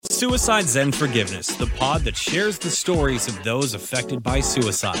Suicide Zen Forgiveness, the pod that shares the stories of those affected by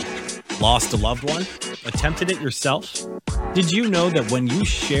suicide. Lost a loved one? Attempted it yourself? Did you know that when you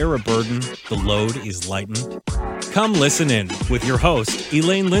share a burden, the load is lightened? Come listen in with your host,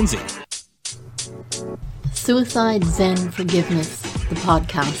 Elaine Lindsay. Suicide Zen Forgiveness, the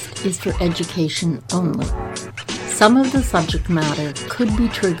podcast, is for education only. Some of the subject matter could be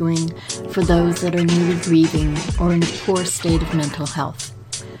triggering for those that are newly grieving or in a poor state of mental health.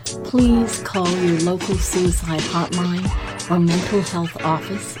 Please call your local suicide hotline or mental health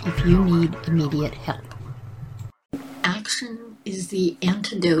office if you need immediate help. Action is the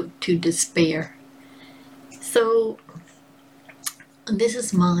antidote to despair. So, this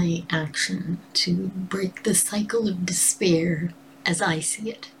is my action to break the cycle of despair as I see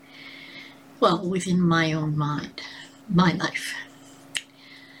it. Well, within my own mind, my life.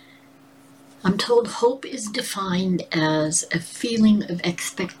 I'm told hope is defined as a feeling of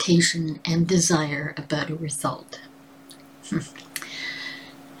expectation and desire about a result. It's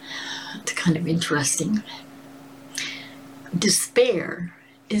kind of interesting. Despair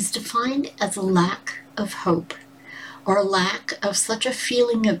is defined as a lack of hope or a lack of such a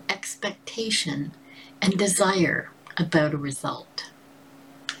feeling of expectation and desire about a result.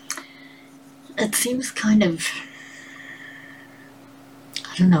 It seems kind of,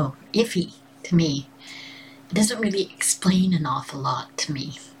 iffy to me. It doesn't really explain an awful lot to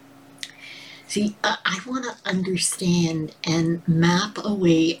me. See, I want to understand and map a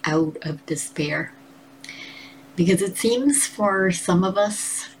way out of despair. Because it seems for some of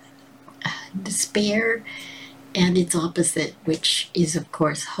us, despair and its opposite, which is, of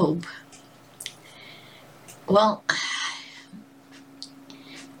course, hope. Well,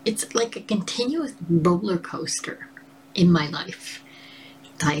 it's like a continuous roller coaster in my life.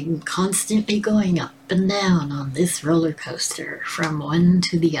 I'm constantly going up and down on this roller coaster from one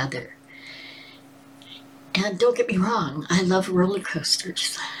to the other. And don't get me wrong, I love roller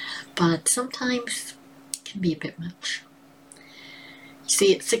coasters, but sometimes it can be a bit much.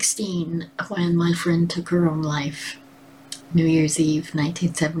 See, at 16, when my friend took her own life, New Year's Eve,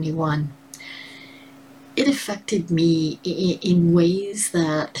 1971, it affected me in ways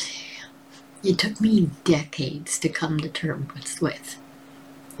that it took me decades to come to terms with.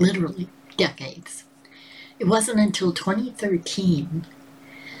 Literally decades. It wasn't until 2013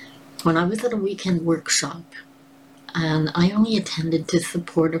 when I was at a weekend workshop and I only attended to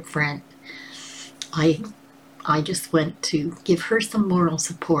support a friend. I just went to give her some moral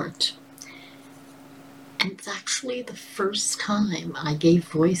support. And it's actually the first time I gave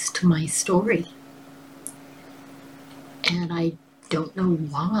voice to my story. And I don't know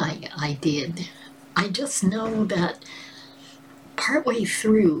why I did. I just know that partway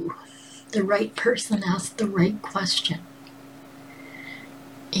through, the right person asked the right question.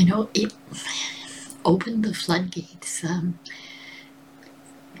 It opened the floodgates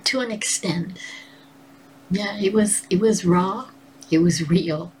to an extent. Yeah, it was raw, it was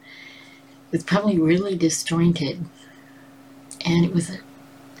real, it was probably really disjointed, and it was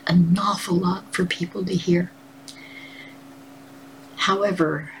an awful lot for people to hear.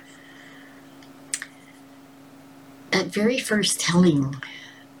 However, that very first telling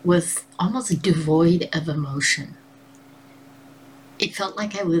was almost devoid of emotion. It felt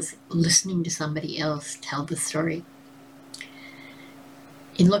like I was listening to somebody else tell the story.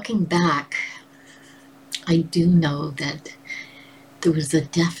 In looking back, I do know that there was a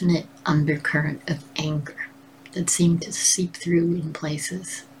definite undercurrent of anger that seemed to seep through in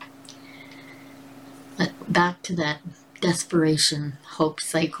places. But back to that desperation hope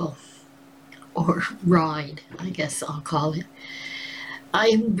cycle, or ride, I guess I'll call it.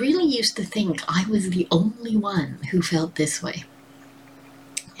 I really used to think I was the only one who felt this way.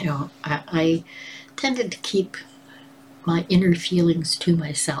 I tended to keep my inner feelings to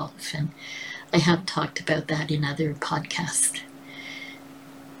myself, and I have talked about that in other podcast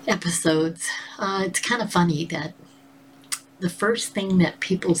episodes. It's kind of funny that the first thing that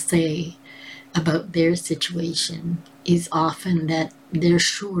people say about their situation is often that they're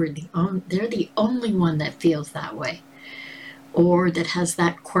sure they're the only one that feels that way, or that has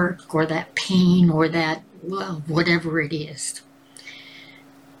that quirk, or that pain, or that, whatever it is.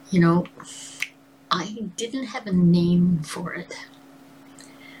 I didn't have a name for it.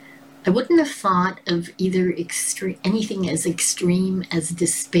 I wouldn't have thought of either anything as extreme as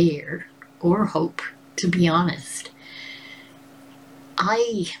despair or hope, to be honest.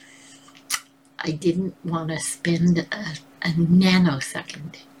 I didn't want to spend a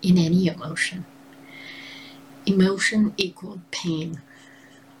nanosecond in any emotion. Emotion equaled pain.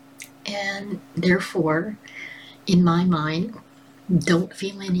 And therefore, in my mind, don't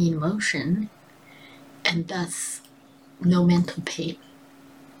feel any emotion, and thus no mental pain.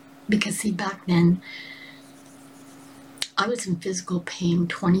 Because see, back then, I was in physical pain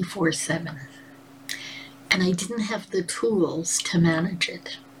 24/7, and I didn't have the tools to manage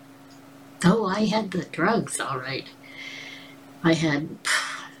it. Oh, I had the drugs, all right. I had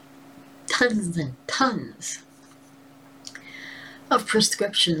tons and tons of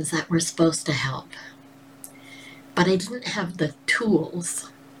prescriptions that were supposed to help. But I didn't have the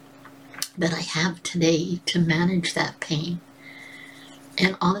tools that I have today to manage that pain.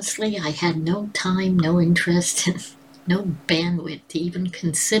 And honestly, I had no time, no interest, and no bandwidth to even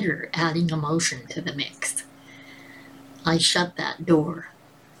consider adding emotion to the mix. I shut that door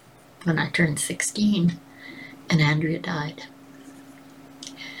when I turned 16 and Andrea died.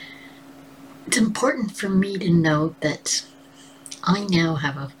 It's important for me to note that I now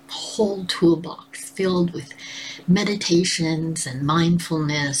have a whole toolbox filled with meditations and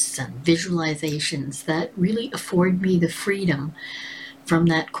mindfulness and visualizations that really afford me the freedom from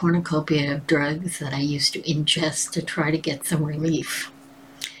that cornucopia of drugs that I used to ingest to try to get some relief.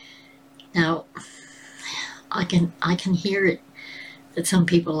 Now, I can hear it that some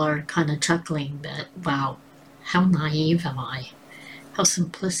people are kind of chuckling that, wow, how naive am I? How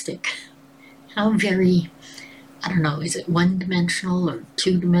simplistic. How very, I don't know, is it one-dimensional or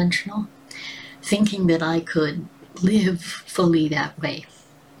two-dimensional? Thinking that I could live fully that way.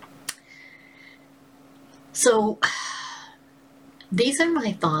 So, these are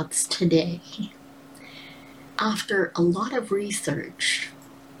my thoughts today. After a lot of research,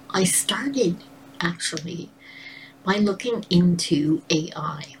 I started actually by looking into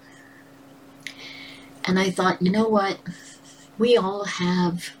AI. And I thought, you know what? We all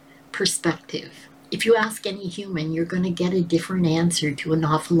have perspective. If you ask any human, you're going to get a different answer to an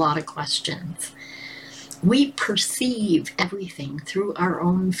awful lot of questions. We perceive everything through our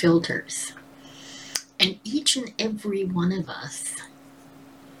own filters. And each and every one of us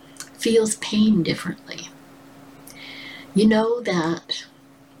feels pain differently. You know that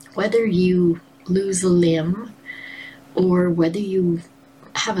whether you lose a limb or whether you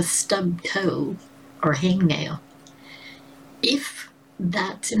have a stubbed toe or hangnail, if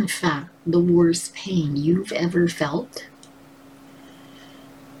that's in fact the worst pain you've ever felt,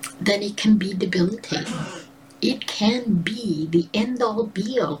 then it can be debilitating. It can be the end-all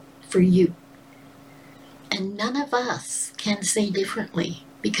be-all for you. And none of us can say differently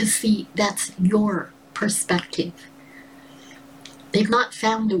because, see, that's your perspective. They've not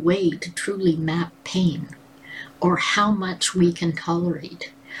found a way to truly map pain or how much we can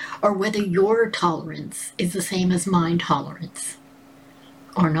tolerate or whether your tolerance is the same as my tolerance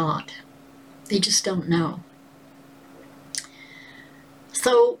or not. They just don't know.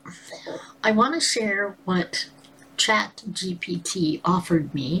 So I want to share what ChatGPT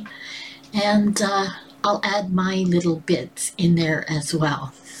offered me, and I'll add my little bits in there as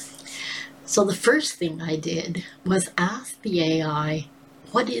well. So the first thing I did was ask the AI,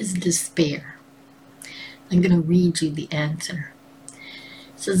 what is despair? I'm going to read you the answer.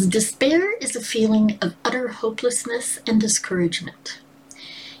 It says, despair is a feeling of utter hopelessness and discouragement.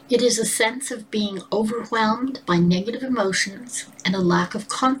 It is a sense of being overwhelmed by negative emotions and a lack of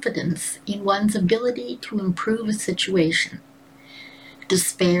confidence in one's ability to improve a situation.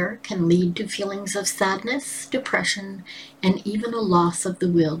 Despair can lead to feelings of sadness, depression, and even a loss of the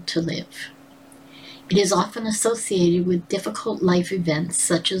will to live. It is often associated with difficult life events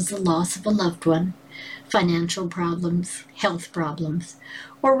such as the loss of a loved one, financial problems, health problems,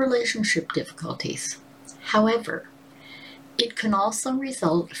 or relationship difficulties. However, it can also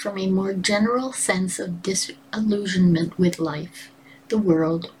result from a more general sense of disillusionment with life, the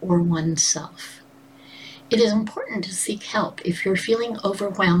world, or oneself. It is important to seek help if you're feeling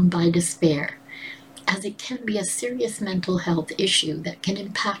overwhelmed by despair, as it can be a serious mental health issue that can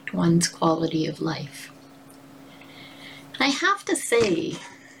impact one's quality of life. I have to say,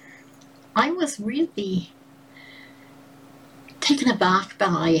 I was really taken aback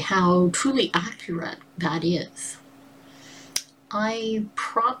by how truly accurate that is. I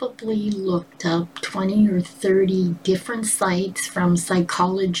probably looked up 20 or 30 different sites, from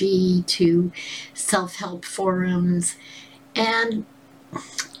psychology to self-help forums, and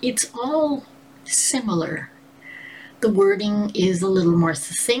it's all similar. The wording is a little more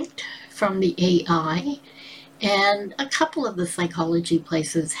succinct from the AI, and a couple of the psychology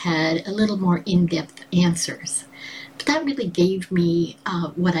places had a little more in-depth answers. But that really gave me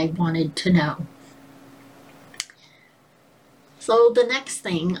what I wanted to know. So the next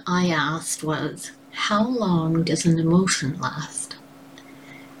thing I asked was, how long does an emotion last?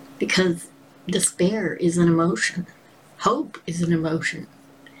 Because despair is an emotion. hope is an emotion?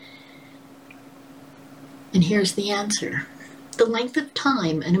 And here's the answer. The length of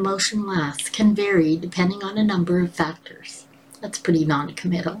time an emotion lasts can vary depending on a number of factors. That's pretty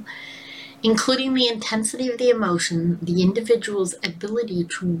non-committal, including the intensity of the emotion, the individual's ability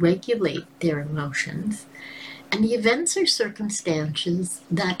to regulate their emotions, and the events or circumstances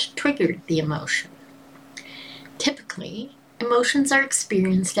that triggered the emotion. Typically, emotions are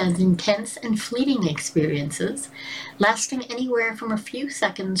experienced as intense and fleeting experiences, lasting anywhere from a few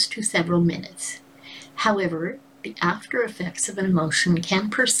seconds to several minutes. However, the after effects of an emotion can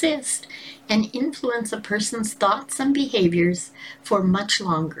persist and influence a person's thoughts and behaviors for much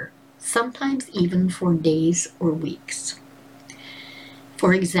longer, sometimes even for days or weeks.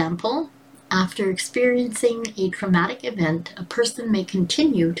 For example, after experiencing a traumatic event, a person may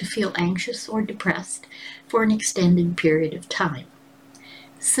continue to feel anxious or depressed for an extended period of time.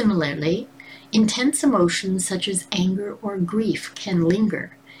 Similarly, intense emotions such as anger or grief can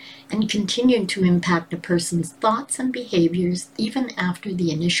linger and continue to impact a person's thoughts and behaviors even after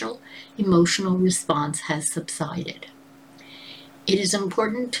the initial emotional response has subsided. It is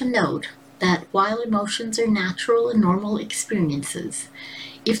important to note that while emotions are natural and normal experiences,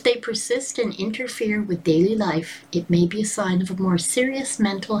 if they persist and interfere with daily life, it may be a sign of a more serious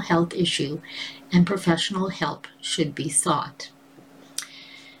mental health issue, and professional help should be sought.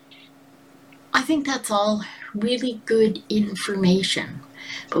 I think that's all really good information.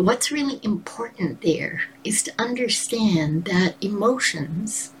 But what's really important there is to understand that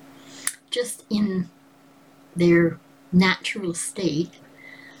emotions, just in their natural state,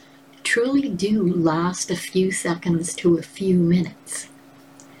 truly do last a few seconds to a few minutes.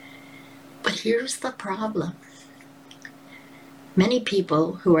 But here's the problem. Many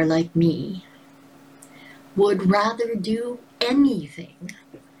people who are like me would rather do anything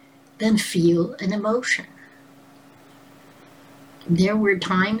than feel an emotion. There were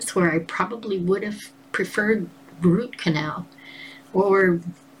times where I probably would have preferred root canal or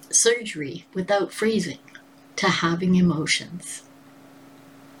surgery without freezing to having emotions.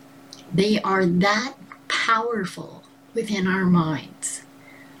 They are that powerful within our minds.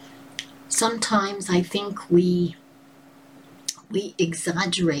 Sometimes I think we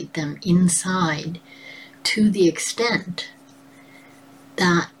exaggerate them inside to the extent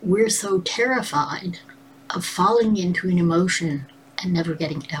that we're so terrified of falling into an emotion and never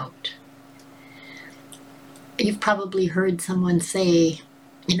getting out. You've probably heard someone say,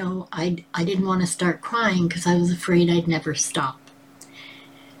 I didn't want to start crying because I was afraid I'd never stop.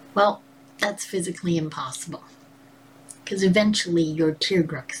 Well, that's physically impossible, because eventually your tear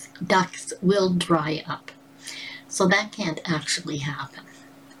ducts will dry up. So that can't actually happen.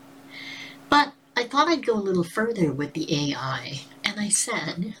 But I thought I'd go a little further with the AI, and I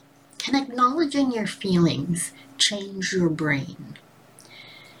said, can acknowledging your feelings change your brain?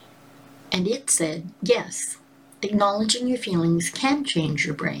 And it said, yes, acknowledging your feelings can change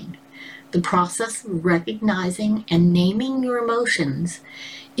your brain. The process of recognizing and naming your emotions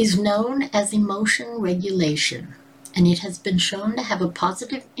is known as emotion regulation, and it has been shown to have a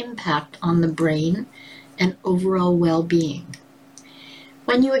positive impact on the brain and overall well-being.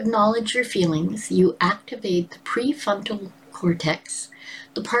 When you acknowledge your feelings, you activate the prefrontal cortex,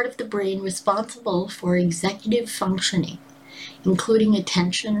 the part of the brain responsible for executive functioning, including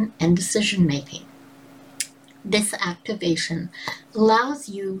attention and decision-making. This activation allows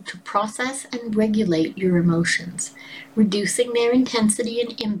you to process and regulate your emotions, reducing their intensity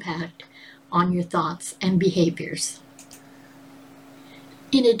and impact on your thoughts and behaviors.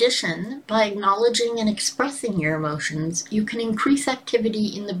 In addition, by acknowledging and expressing your emotions, you can increase activity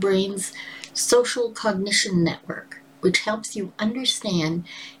in the brain's social cognition network, which helps you understand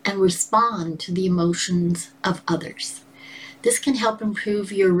and respond to the emotions of others. This can help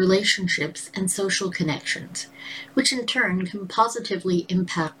improve your relationships and social connections, which in turn can positively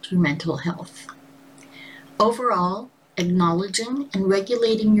impact your mental health. Overall, acknowledging and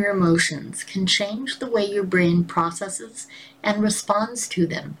regulating your emotions can change the way your brain processes and responds to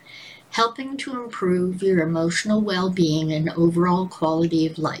them, helping to improve your emotional well-being and overall quality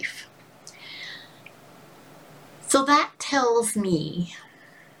of life. So that tells me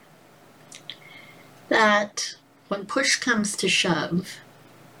that when push comes to shove,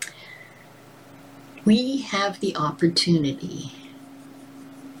 we have the opportunity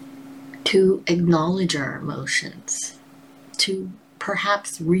to acknowledge our emotions, to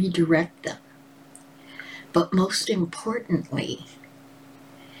perhaps redirect them. But most importantly,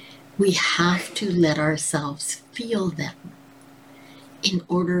 we have to let ourselves feel them in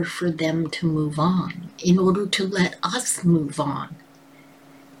order for them to move on, in order to let us move on.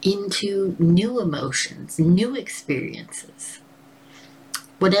 into new emotions, new experiences,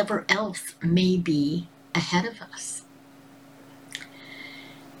 whatever else may be ahead of us.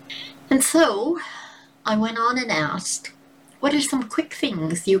 And so I went on and asked, what are some quick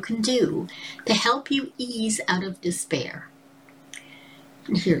things you can do to help you ease out of despair?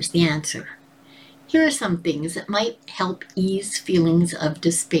 And here's the answer. Here are some things that might help ease feelings of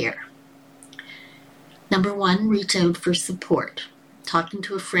despair. Number 1, reach out for support. Talking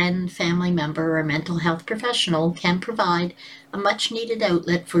to a friend, family member, or a mental health professional can provide a much needed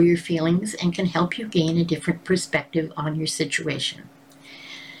outlet for your feelings and can help you gain a different perspective on your situation.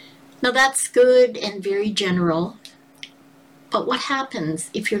 Now that's good and very general, but what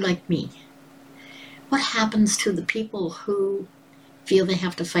happens if you're like me? What happens to the people who feel they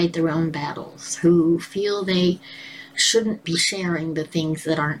have to fight their own battles, who feel they shouldn't be sharing the things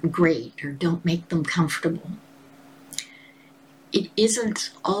that aren't great or don't make them comfortable? It isn't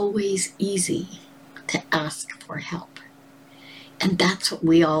always easy to ask for help, and that's what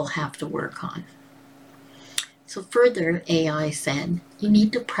we all have to work on. So further, AI said, you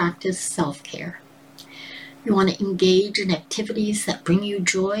need to practice self-care. You want to engage in activities that bring you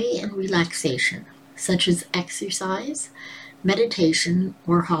joy and relaxation, such as exercise, meditation,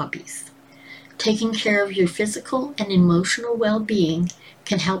 or hobbies. Taking care of your physical and emotional well-being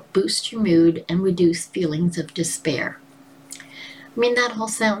can help boost your mood and reduce feelings of despair. I mean, that all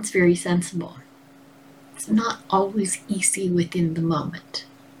sounds very sensible. It's not always easy within the moment.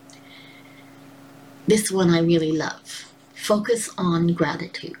 This one I really love. Focus on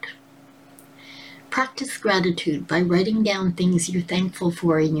gratitude. Practice gratitude by writing down things you're thankful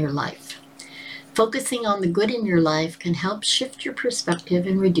for in your life. Focusing on the good in your life can help shift your perspective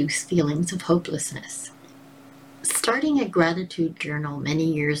and reduce feelings of hopelessness. Starting a gratitude journal many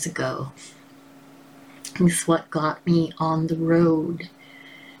years ago is what got me on the road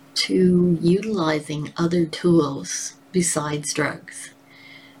to utilizing other tools besides drugs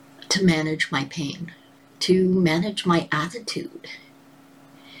to manage my pain, to manage my attitude,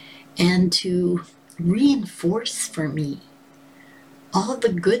 and to reinforce for me all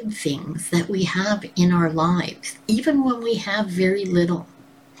the good things that we have in our lives, even when we have very little.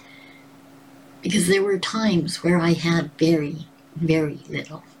 Because there were times where I had very, very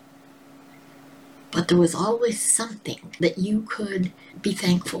little. But there was always something that you could be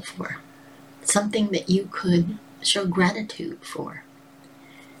thankful for, something that you could show gratitude for.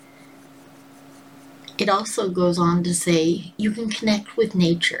 It also goes on to say you can connect with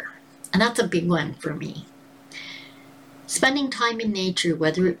nature, and that's a big one for me. Spending time in nature,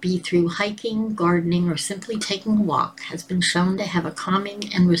 whether it be through hiking, gardening, or simply taking a walk, has been shown to have a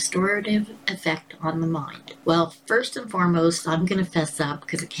calming and restorative effect on the mind. Well, first and foremost, I'm going to fess up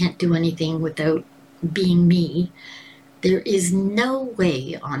because I can't do anything without being me. There is no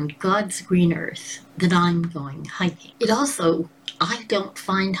way on God's green earth that I'm going hiking. I don't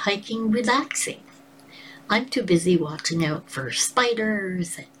find hiking relaxing. I'm too busy watching out for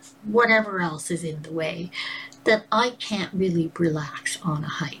spiders and whatever else is in the way that I can't really relax on a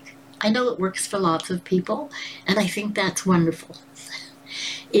hike. I know it works for lots of people, and I think that's wonderful.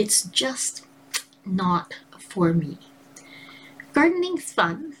 It's just not for me. Gardening's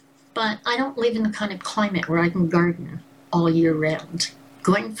fun, but I don't live in the kind of climate where I can garden all year round.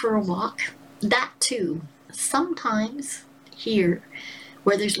 Going for a walk, that too. Sometimes here,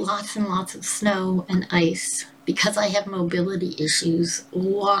 where there's lots and lots of snow and ice, because I have mobility issues,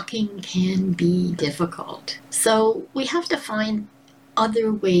 walking can be difficult. So we have to find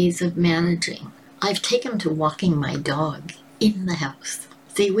other ways of managing. I've taken to walking my dog in the house.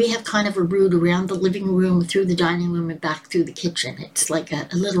 See, we have kind of a route around the living room, through the dining room, and back through the kitchen. It's like a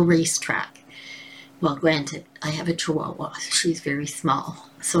little racetrack. Well, granted, I have a Chihuahua. She's very small.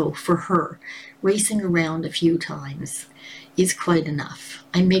 So for her, racing around a few times is quite enough.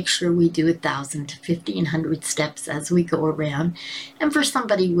 I make sure we do 1,000 to 1,500 steps as we go around. And for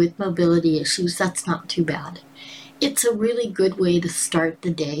somebody with mobility issues, that's not too bad. It's a really good way to start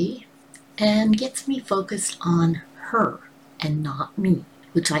the day and gets me focused on her and not me,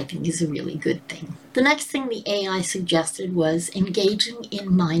 which I think is a really good thing. The next thing the AI suggested was engaging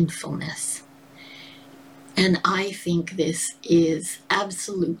in mindfulness. And I think this is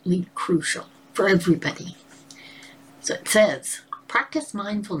absolutely crucial for everybody. So it says, practice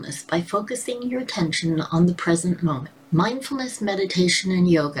mindfulness by focusing your attention on the present moment. Mindfulness, meditation, and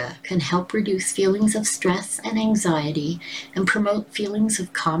yoga can help reduce feelings of stress and anxiety and promote feelings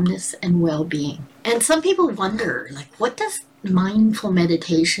of calmness and well-being. And some people wonder, what does mindful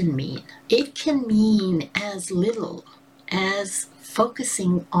meditation mean? It can mean as little as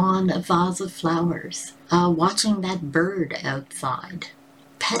focusing on a vase of flowers, watching that bird outside,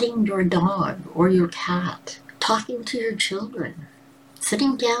 petting your dog or your cat, talking to your children,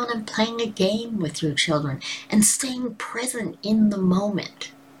 sitting down and playing a game with your children, and staying present in the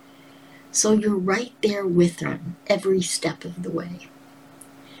moment. So you're right there with them every step of the way.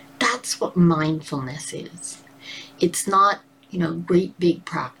 That's what mindfulness is. It's not, great big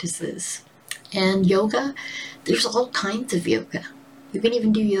practices. And yoga, there's all kinds of yoga. You can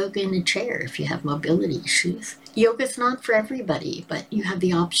even do yoga in a chair if you have mobility issues. Yoga's not for everybody, but you have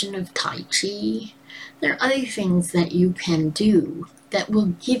the option of Tai Chi. There are other things that you can do that will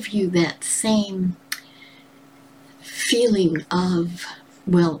give you that same feeling of,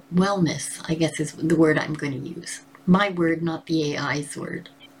 wellness, I guess is the word I'm going to use. My word, not the AI's word.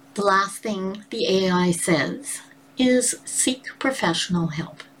 The last thing the AI says is seek professional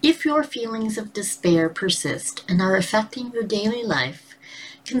help. If your feelings of despair persist and are affecting your daily life,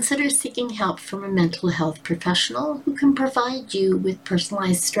 consider seeking help from a mental health professional who can provide you with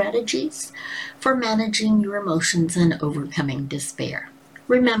personalized strategies for managing your emotions and overcoming despair.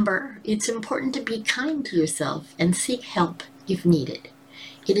 Remember, it's important to be kind to yourself and seek help if needed.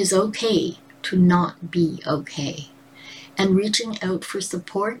 It is okay to not be okay, and reaching out for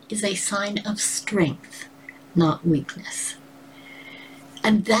support is a sign of strength, not weakness.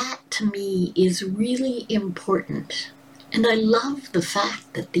 And that, to me, is really important. And I love the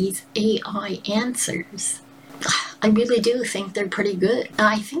fact that these AI answers, I really do think they're pretty good.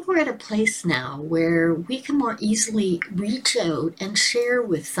 I think we're at a place now where we can more easily reach out and share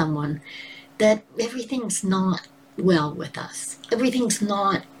with someone that everything's not well with us. Everything's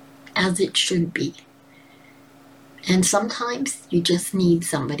not as it should be. And sometimes you just need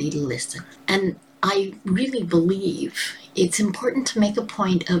somebody to listen. And I really believe it's important to make a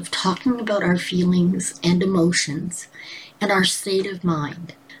point of talking about our feelings and emotions and our state of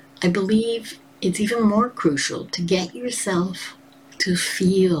mind. I believe it's even more crucial to get yourself to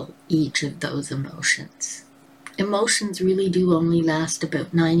feel each of those emotions. Emotions really do only last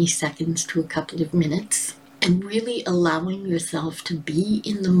about 90 seconds to a couple of minutes, and really allowing yourself to be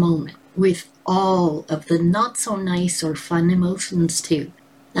in the moment with all of the not so nice or fun emotions too.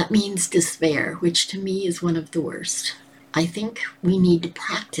 That means despair, which to me is one of the worst. I think we need to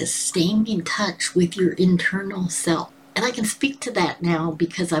practice staying in touch with your internal self. And I can speak to that now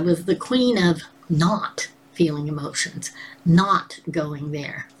because I was the queen of not feeling emotions, not going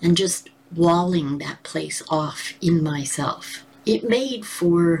there, and just walling that place off in myself. It made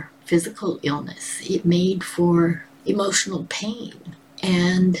for physical illness. It made for emotional pain.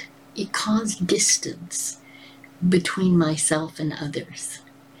 And it caused distance between myself and others.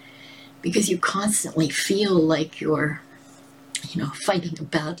 Because you constantly feel like you're, fighting a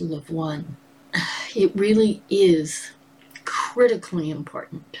battle of one. It really is critically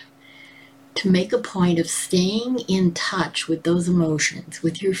important to make a point of staying in touch with those emotions,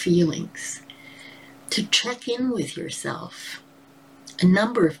 with your feelings, to check in with yourself a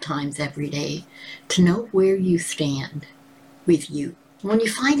number of times every day to know where you stand with you. When you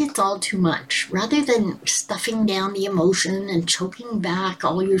find it's all too much, rather than stuffing down the emotion and choking back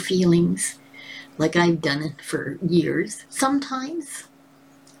all your feelings, like I've done it for years, sometimes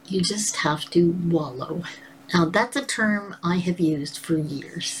you just have to wallow. Now, that's a term I have used for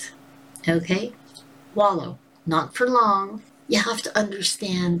years. Okay? Wallow. Not for long. You have to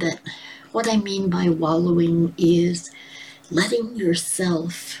understand that what I mean by wallowing is letting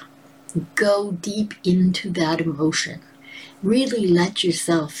yourself go deep into that emotion. Really let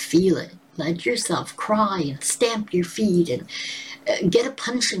yourself feel it. Let yourself cry and stamp your feet and get a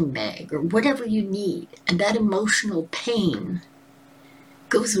punching bag or whatever you need. And that emotional pain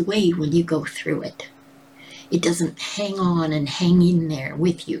goes away when you go through it. It doesn't hang on and hang in there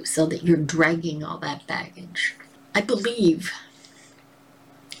with you so that you're dragging all that baggage. I believe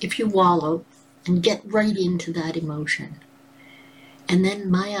if you wallow and get right into that emotion, and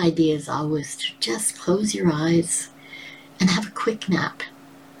then my idea is always to just close your eyes and have a quick nap.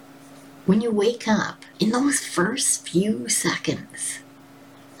 When you wake up, in those first few seconds,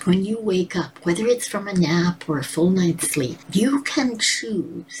 when you wake up, whether it's from a nap or a full night's sleep, you can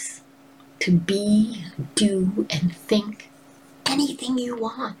choose to be, do, and think anything you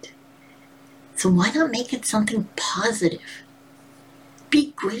want. So why not make it something positive?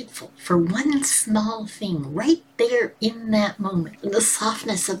 Be grateful for one small thing right there in that moment. The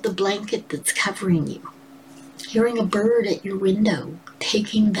softness of the blanket that's covering you. Hearing a bird at your window,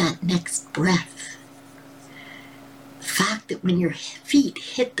 taking that next breath. The fact that when your feet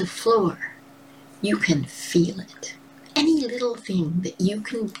hit the floor, you can feel it. Any little thing that you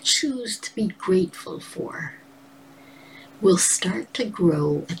can choose to be grateful for will start to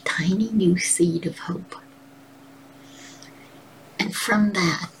grow a tiny new seed of hope. And And from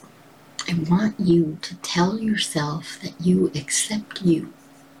that, I want you to tell yourself that you accept you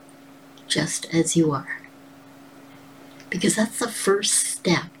just as you are. Because that's the first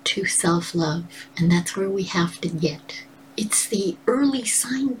step to self-love, and that's where we have to get. It's the early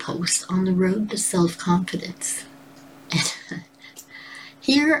signpost on the road to self-confidence. And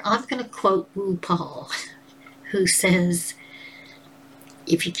here I'm going to quote RuPaul, who says,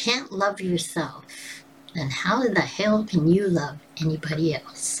 if you can't love yourself, then how the hell can you love anybody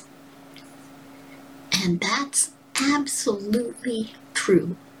else? And that's absolutely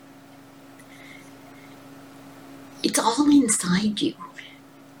true. It's all inside you.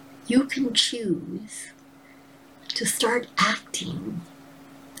 You can choose to start acting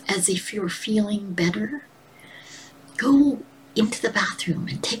as if you're feeling better. Go into the bathroom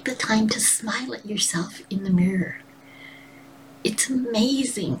and take the time to smile at yourself in the mirror. It's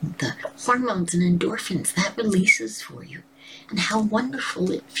amazing the hormones and endorphins that releases for you and how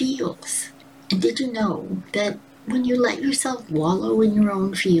wonderful it feels. And did you know that when you let yourself wallow in your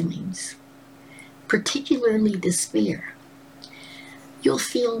own feelings, particularly despair, you'll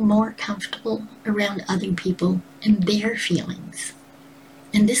feel more comfortable around other people and their feelings.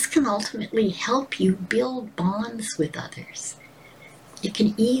 And this can ultimately help you build bonds with others. It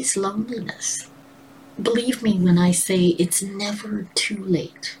can ease loneliness. Believe me when I say it's never too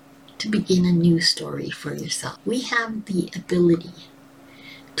late to begin a new story for yourself. We have the ability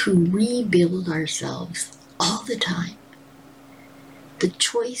to rebuild ourselves all the time. The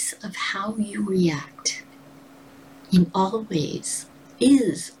choice of how you react in all ways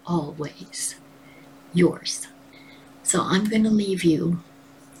is always yours. So I'm going to leave you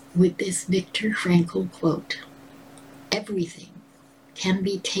with this Viktor Frankl quote. Everything can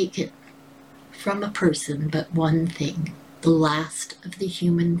be taken from a person but one thing, the last of the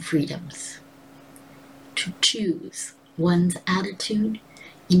human freedoms. To choose one's attitude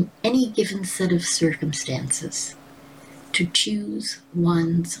in any given set of circumstances. To choose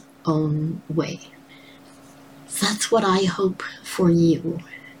one's own way. That's what I hope for you.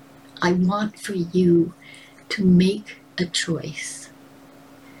 I want for you to make a choice.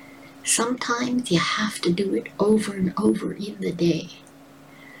 Sometimes you have to do it over and over in the day.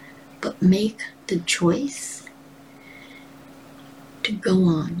 But make the choice to go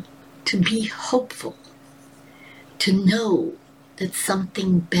on, to be hopeful, to know that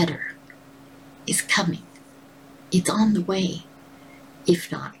something better is coming. It's on the way,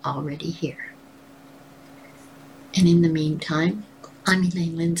 if not already here. And in the meantime, I'm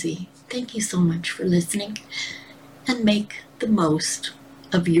Elaine Lindsay. Thank you so much for listening, and make the most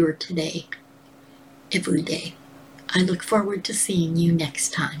of your today, every day. I look forward to seeing you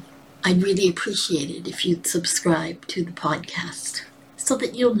next time. I'd really appreciate it if you'd subscribe to the podcast so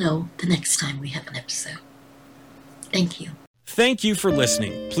that you'll know the next time we have an episode. Thank you. Thank you for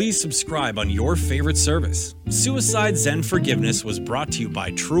listening. Please subscribe on your favorite service. Suicide Zen Forgiveness was brought to you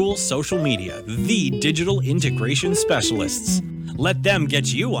by Truel Social Media, the digital integration specialists. Let them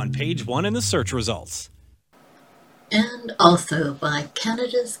get you on page 1 in the search results. And also by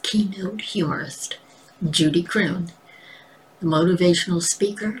Canada's keynote humorist, Judy Croon, the motivational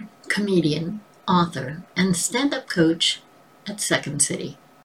speaker, comedian, author, and stand-up coach at Second City.